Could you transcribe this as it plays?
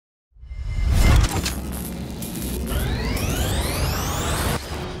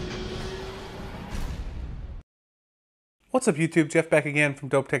What's up YouTube? Jeff back again from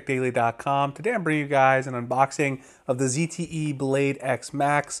DopeTechDaily.com. Today I'm bringing you guys an unboxing of the ZTE Blade X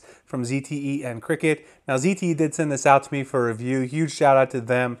Max from ZTE and Cricket. Now ZTE did send this out to me for review. Huge shout out to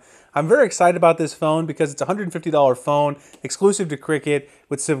them. I'm very excited about this phone because it's a $150 phone exclusive to Cricket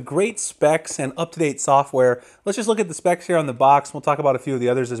with some great specs and up-to-date software. Let's just look at the specs here on the box. We'll talk about a few of the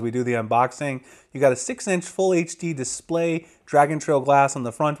others as we do the unboxing. You got a 6-inch full HD display, Dragon Trail glass on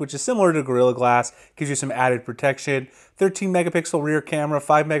the front, which is similar to Gorilla Glass, gives you some added protection. 13 megapixel rear camera,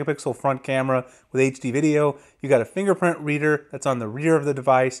 5 megapixel front camera with HD video. You got a fingerprint reader that's on the rear of the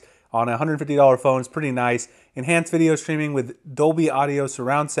device on a $150 phone. It's pretty nice. Enhanced video streaming with Dolby Audio,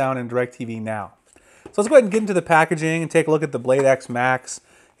 surround sound, and DirecTV Now. So let's go ahead and get into the packaging and take a look at the Blade X Max.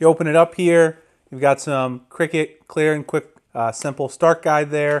 You open it up here. You've got some Cricket clear and quick, simple start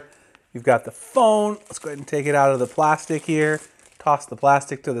guide there. You've got the phone. Let's go ahead and take it out of the plastic here. Toss the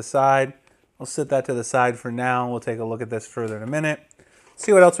plastic to the side. We'll set that to the side for now. We'll take a look at this further in a minute.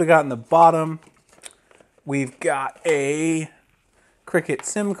 See what else we got in the bottom. We've got a Cricket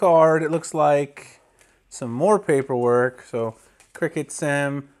SIM card. It looks like some more paperwork. So Cricket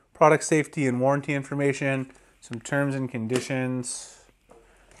SIM, product safety and warranty information, some terms and conditions.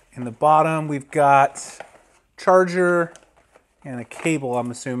 In the bottom, we've got charger and a cable, I'm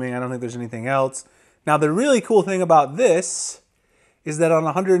assuming. I don't think there's anything else. Now, the really cool thing about this is that on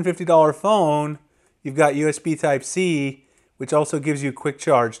a $150 phone, you've got USB Type-C, which also gives you Quick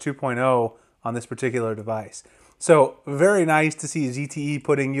Charge 2.0 on this particular device. So very nice to see ZTE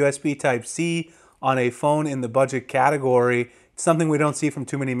putting USB Type-C on a phone in the budget category. It's something we don't see from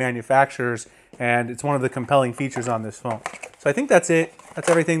too many manufacturers, and it's one of the compelling features on this phone. So I think that's it. That's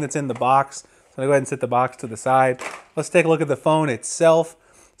everything that's in the box. So I'll go ahead and set the box to the side. Let's take a look at the phone itself.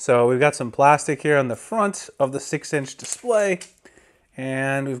 So we've got some plastic here on the front of the 6-inch display,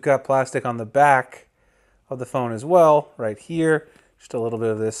 and we've got plastic on the back of the phone as well, right here. Just a little bit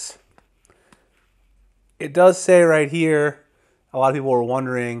of this. It does say right here, a lot of people are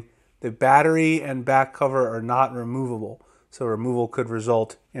wondering, the battery and back cover are not removable. So removal could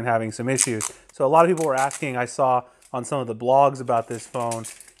result in having some issues. So a lot of people were asking, I saw on some of the blogs about this phone,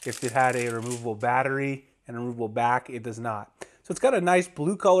 if it had a removable battery and a removable back. It does not. So it's got a nice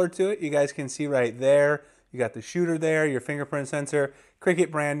blue color to it. You guys can see right there. You got the shooter there, your fingerprint sensor,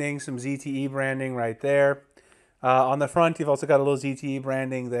 Cricket branding, some ZTE branding right there. On the front, you've also got a little ZTE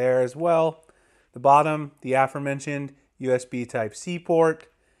branding there as well. The bottom, the aforementioned USB Type-C port.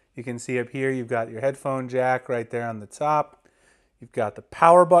 You can see up here, you've got your headphone jack right there on the top. You've got the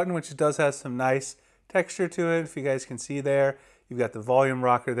power button, which does have some nice texture to it, if you guys can see there. You've got the volume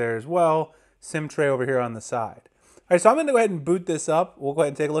rocker there as well. SIM tray over here on the side. All right, so I'm going to go ahead and boot this up. We'll go ahead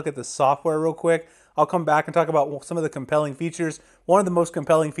and take a look at the software real quick. I'll come back and talk about some of the compelling features. One of the most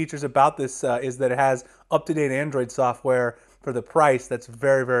compelling features about this is that it has up-to-date Android software for the price. That's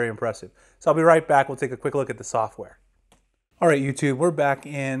very, very impressive. So I'll be right back. We'll take a quick look at the software. All right, YouTube, we're back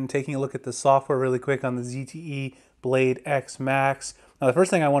in taking a look at the software really quick on the ZTE Blade X Max. Now, the first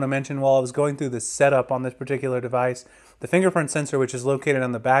thing I want to mention while I was going through the setup on this particular device, the fingerprint sensor, which is located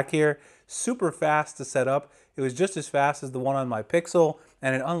on the back here, super fast to set up. It was just as fast as the one on my Pixel,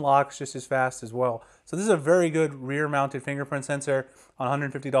 and it unlocks just as fast as well. So this is a very good rear-mounted fingerprint sensor on a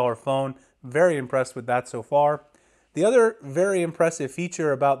 $150 phone. Very impressed with that so far. The other very impressive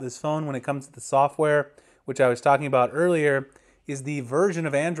feature about this phone when it comes to the software, which I was talking about earlier, is the version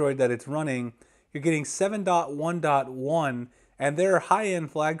of Android that it's running. You're getting 7.1.1, and there are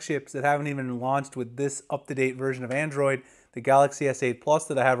high-end flagships that haven't even launched with this up-to-date version of Android. The Galaxy S8 Plus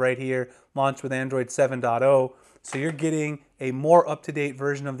that I have right here launched with Android 7.0. So you're getting a more up-to-date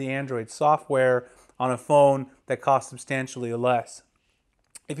version of the Android software on a phone that costs substantially less.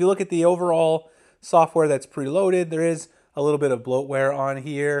 If you look at the overall software that's preloaded, there is a little bit of bloatware on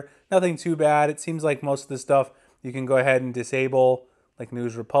here. Nothing too bad. It seems like most of the stuff you can go ahead and disable, like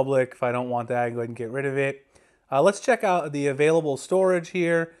News Republic. If I don't want that, I can go ahead and get rid of it. Let's check out the available storage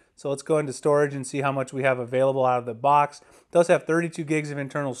here. So let's go into storage and see how much we have available out of the box. It does have 32 gigs of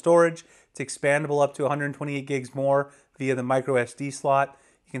internal storage. It's expandable up to 128 gigs more via the micro SD slot.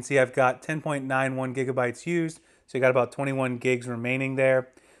 You can see I've got 10.91 gigabytes used, so you got about 21 gigs remaining there.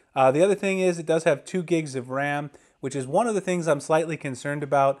 The other thing is it does have 2 gigs of RAM, which is one of the things I'm slightly concerned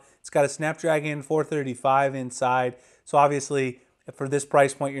about. It's got a Snapdragon 435 inside, so obviously for this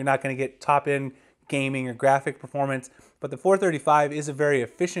price point you're not going to get top-end gaming or graphic performance, but the 435 is a very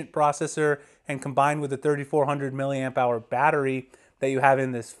efficient processor, and combined with the 3400 milliamp hour battery that you have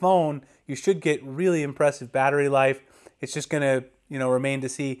in this phone, you should get really impressive battery life. It's just going to remain to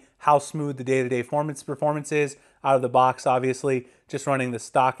see how smooth the day-to-day performance is out of the box. Obviously, just running the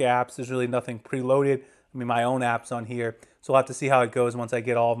stock apps, there's really nothing preloaded my own apps on here. So we'll have to see how it goes once I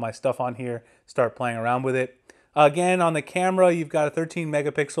get all of my stuff on here, start playing around with it. Again, on the camera, you've got a 13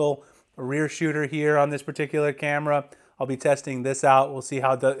 megapixel rear shooter here on this particular camera. I'll be testing this out. We'll see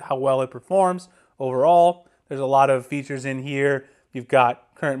how well it performs overall. There's a lot of features in here. You've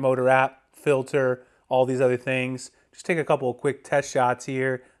got current motor app, filter, all these other things. Just take a couple of quick test shots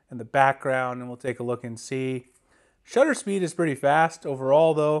here in the background and we'll take a look and see. Shutter speed is pretty fast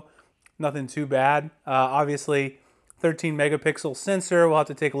overall though, nothing too bad. Obviously 13 megapixel sensor, we'll have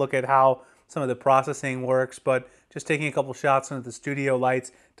to take a look at how some of the processing works, but just taking a couple shots under the studio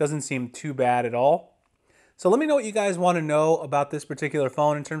lights doesn't seem too bad at all. So let me know what you guys want to know about this particular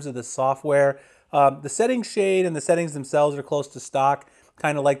phone in terms of the software. The settings shade and the settings themselves are close to stock,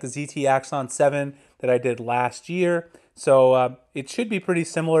 kind of like the ZTE Axon 7 that I did last year. So it should be pretty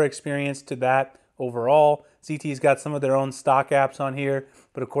similar experience to that overall. ZTE's got some of their own stock apps on here,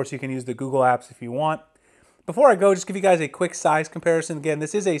 but of course you can use the Google apps if you want. Before I go, just give you guys a quick size comparison. Again,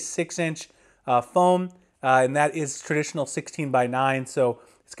 this is a 6-inch phone, and that is traditional 16:9, so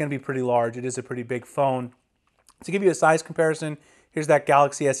it's going to be pretty large. It is a pretty big phone. To give you a size comparison, here's that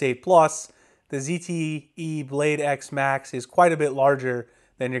Galaxy S8 Plus. The ZTE Blade X Max is quite a bit larger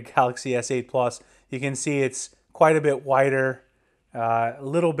than your Galaxy S8 Plus. You can see it's quite a bit wider, a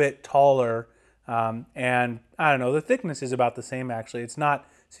little bit taller, and I don't know, the thickness is about the same actually. It's not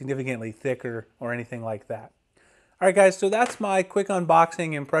significantly thicker or anything like that. All right guys, so that's my quick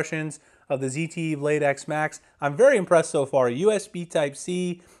unboxing impressions of the ZTE Blade X Max. I'm very impressed so far. USB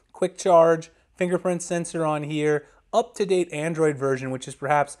Type-C, quick charge, fingerprint sensor on here, up-to-date Android version, which is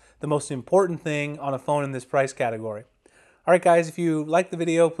perhaps the most important thing on a phone in this price category. All right, guys, if you like the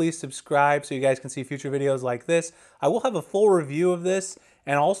video, please subscribe so you guys can see future videos like this. I will have a full review of this,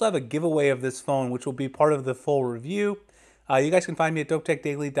 and I'll also have a giveaway of this phone, which will be part of the full review. You guys can find me at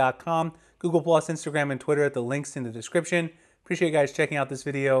dopetechdaily.com, Google+, Instagram, and Twitter at the links in the description. Appreciate you guys checking out this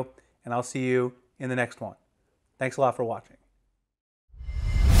video, and I'll see you in the next one. Thanks a lot for watching.